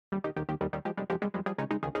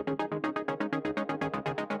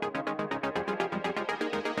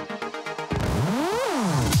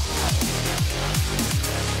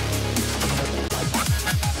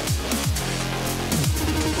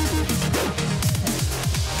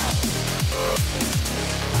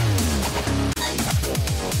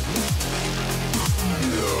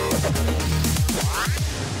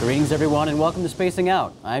Greetings everyone and welcome to Spacing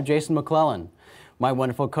Out. I'm Jason McClellan. My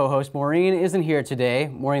wonderful co-host Maureen isn't here today.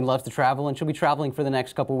 Maureen loves to travel and she'll be traveling for the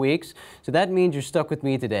next couple weeks. So that means you're stuck with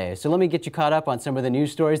me today. So let me get you caught up on some of the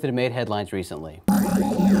news stories that have made headlines recently.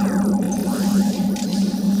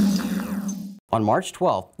 On March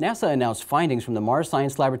 12th, NASA announced findings from the Mars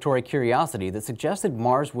Science Laboratory Curiosity that suggested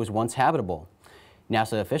Mars was once habitable.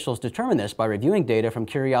 NASA officials determined this by reviewing data from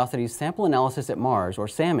Curiosity's Sample Analysis at Mars, or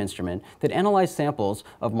SAM instrument, that analyzed samples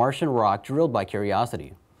of Martian rock drilled by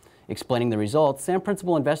Curiosity. Explaining the results, SAM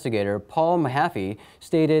principal investigator Paul Mahaffey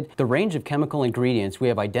stated, "The range of chemical ingredients we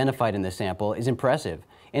have identified in the sample is impressive,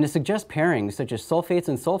 and it suggests pairings such as sulfates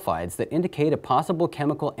and sulfides that indicate a possible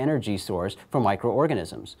chemical energy source for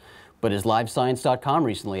microorganisms." But as LiveScience.com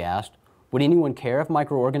recently asked, would anyone care if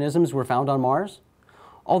microorganisms were found on Mars?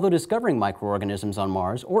 Although discovering microorganisms on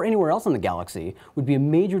Mars or anywhere else in the galaxy would be a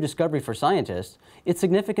major discovery for scientists, its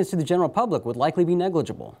significance to the general public would likely be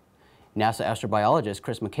negligible. NASA astrobiologist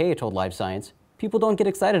Chris McKay told Live Science, "People don't get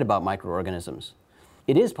excited about microorganisms."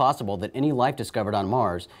 It is possible that any life discovered on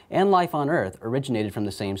Mars and life on Earth originated from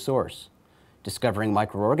the same source. Discovering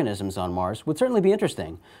microorganisms on Mars would certainly be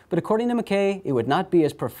interesting, but according to McKay, it would not be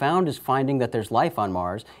as profound as finding that there's life on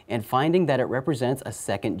Mars and finding that it represents a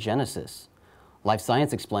second genesis. Life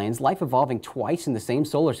Science explains life evolving twice in the same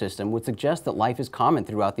solar system would suggest that life is common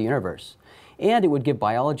throughout the universe, and it would give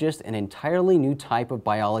biologists an entirely new type of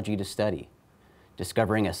biology to study.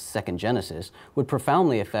 Discovering a second genesis would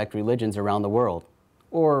profoundly affect religions around the world.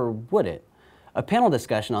 Or would it? A panel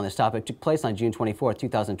discussion on this topic took place on June 24,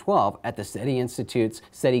 2012 at the SETI Institute's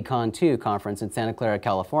SETICon 2 conference in Santa Clara,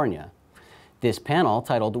 California. This panel,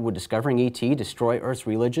 titled "Would Discovering ET Destroy Earth's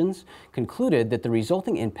Religions?", concluded that the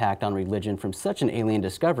resulting impact on religion from such an alien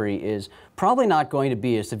discovery is probably not going to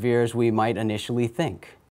be as severe as we might initially think.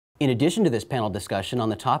 In addition to this panel discussion on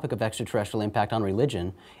the topic of extraterrestrial impact on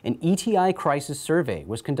religion, an ETI crisis survey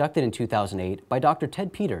was conducted in 2008 by Dr.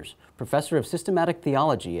 Ted Peters, professor of systematic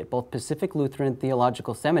theology at both Pacific Lutheran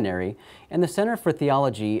Theological Seminary and the Center for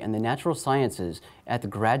Theology and the Natural Sciences at the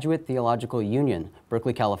Graduate Theological Union,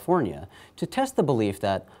 Berkeley, California, to test the belief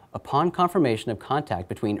that, upon confirmation of contact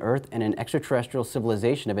between Earth and an extraterrestrial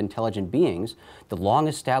civilization of intelligent beings, the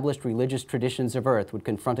long-established religious traditions of Earth would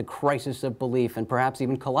confront a crisis of belief and perhaps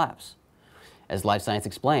even collapse. As Live Science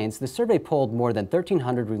explains, the survey polled more than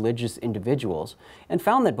 1,300 religious individuals and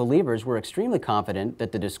found that believers were extremely confident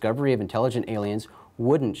that the discovery of intelligent aliens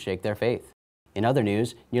wouldn't shake their faith. In other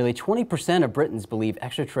news, nearly 20% of Britons believe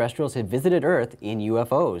extraterrestrials have visited Earth in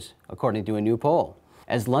UFOs, according to a new poll.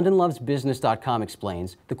 As LondonLovesBusiness.com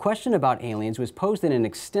explains, the question about aliens was posed in an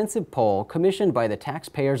extensive poll commissioned by the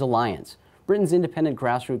Taxpayers Alliance, Britain's independent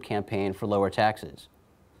grassroots campaign for lower taxes.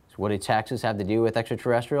 So what do taxes have to do with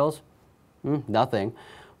extraterrestrials? Nothing.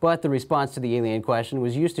 But the response to the alien question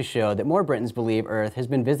was used to show that more Britons believe Earth has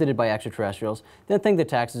been visited by extraterrestrials than think that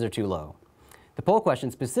taxes are too low. The poll question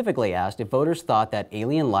specifically asked if voters thought that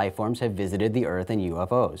alien life forms have visited the Earth in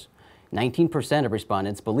UFOs. 19% of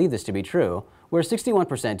respondents believe this to be true, whereas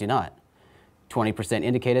 61% do not. 20%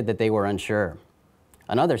 indicated that they were unsure.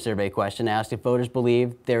 Another survey question asked if voters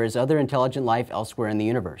believe there is other intelligent life elsewhere in the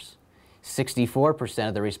universe. 64%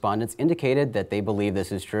 of the respondents indicated that they believe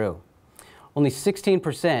this is true. Only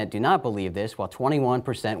 16% do not believe this, while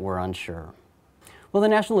 21% were unsure. Well, the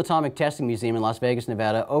National Atomic Testing Museum in Las Vegas,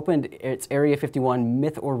 Nevada opened its Area 51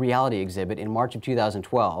 Myth or Reality exhibit in March of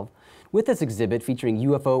 2012. With this exhibit featuring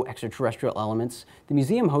UFO extraterrestrial elements, the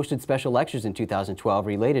museum hosted special lectures in 2012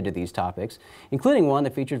 related to these topics, including one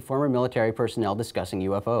that featured former military personnel discussing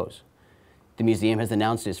UFOs. The museum has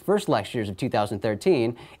announced its first lectures of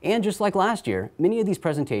 2013, and just like last year, many of these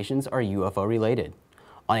presentations are UFO related.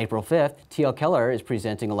 On April 5th, T.L. Keller is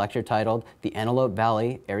presenting a lecture titled "The Antelope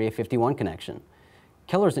Valley Area 51 Connection."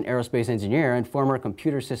 Keller is an aerospace engineer and former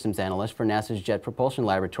computer systems analyst for NASA's Jet Propulsion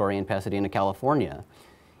Laboratory in Pasadena, California.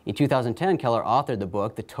 In 2010, Keller authored the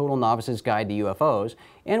book The Total Novice's Guide to UFOs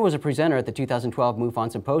and was a presenter at the 2012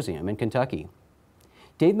 MUFON Symposium in Kentucky.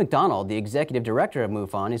 Dave McDonald, the executive director of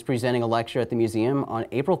MUFON, is presenting a lecture at the museum on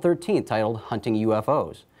April 13th titled Hunting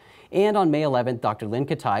UFOs. And on May 11th, Dr. Lynn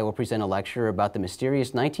Katai will present a lecture about the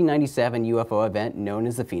mysterious 1997 UFO event known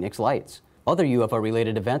as the Phoenix Lights. Other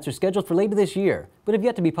UFO-related events are scheduled for later this year, but have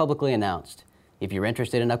yet to be publicly announced. If you're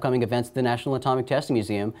interested in upcoming events at the National Atomic Testing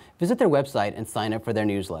Museum, visit their website and sign up for their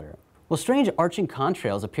newsletter. Well, strange arching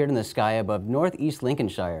contrails appeared in the sky above northeast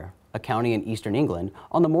Lincolnshire, a county in eastern England,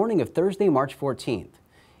 on the morning of Thursday, March 14th.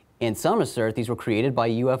 And some assert these were created by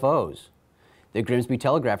UFOs. The Grimsby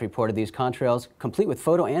Telegraph reported these contrails, complete with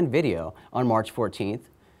photo and video, on March 14th.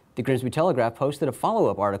 The Grimsby Telegraph posted a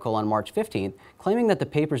follow-up article on March 15th, claiming that the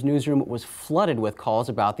paper's newsroom was flooded with calls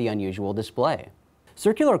about the unusual display.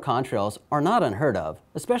 Circular contrails are not unheard of,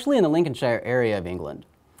 especially in the Lincolnshire area of England.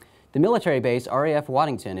 The military base RAF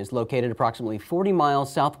Waddington is located approximately 40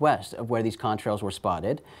 miles southwest of where these contrails were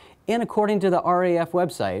spotted, and according to the RAF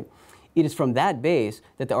website, it is from that base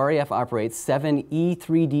that the RAF operates 7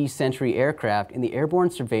 E-3D Sentry aircraft in the airborne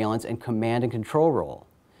surveillance and command and control role.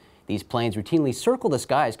 These planes routinely circle the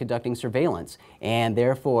skies conducting surveillance, and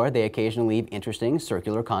therefore they occasionally leave interesting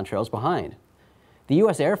circular contrails behind. The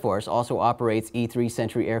U.S. Air Force also operates E-3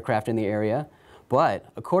 Sentry aircraft in the area, but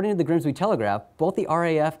according to the Grimsby Telegraph, both the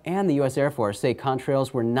RAF and the U.S. Air Force say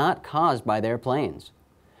contrails were not caused by their planes.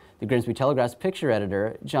 The Grimsby Telegraph's picture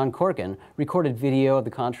editor, John Corkin, recorded video of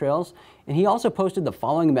the contrails, and he also posted the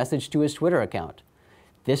following message to his Twitter account.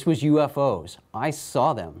 "This was UFOs. I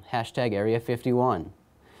saw them. #Area 51.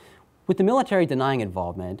 With the military denying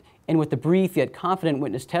involvement, and with the brief yet confident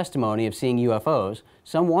witness testimony of seeing UFOs,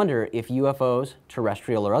 some wonder if UFOs,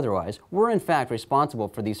 terrestrial or otherwise, were in fact responsible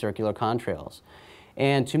for these circular contrails.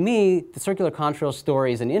 And to me, the circular contrail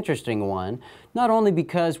story is an interesting one, not only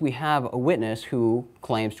because we have a witness who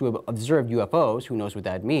claims to have observed UFOs, who knows what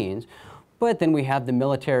that means, but then we have the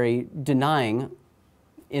military denying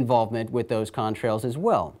involvement with those contrails as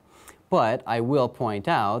well. But I will point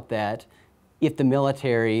out that if the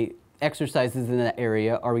military exercises in that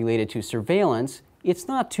area are related to surveillance, it's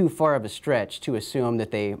not too far of a stretch to assume that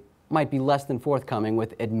they might be less than forthcoming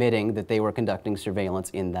with admitting that they were conducting surveillance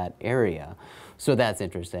in that area. So that's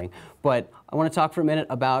interesting. But I want to talk for a minute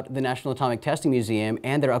about the National Atomic Testing Museum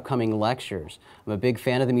and their upcoming lectures. I'm a big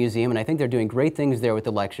fan of the museum, and I think they're doing great things there with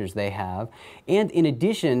the lectures they have. And in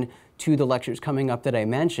addition to the lectures coming up that I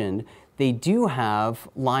mentioned, they do have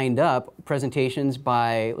lined up presentations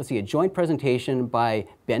by, let's see, a joint presentation by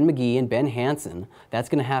Ben McGee and Ben Hansen. That's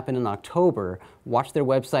going to happen in October. Watch their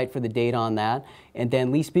website for the date on that. And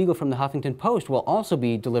then Lee Spiegel from the Huffington Post will also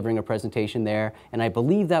be delivering a presentation there, and I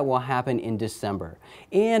believe that will happen in December.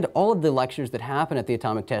 And all of the lectures that happen at the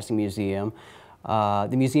Atomic Testing Museum,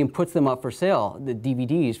 the museum puts them up for sale, the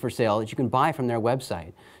DVDs for sale that you can buy from their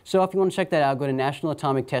website. So if you want to check that out, go to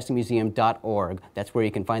nationalatomictestingmuseum.org. That's where you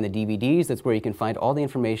can find the DVDs. That's where you can find all the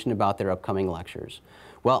information about their upcoming lectures.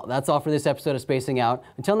 Well, that's all for this episode of Spacing Out.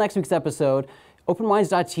 Until next week's episode,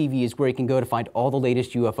 openminds.tv is where you can go to find all the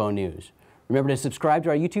latest UFO news. Remember to subscribe to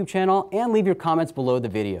our YouTube channel and leave your comments below the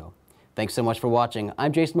video. Thanks so much for watching.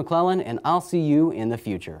 I'm Jason McClellan, and I'll see you in the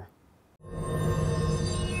future.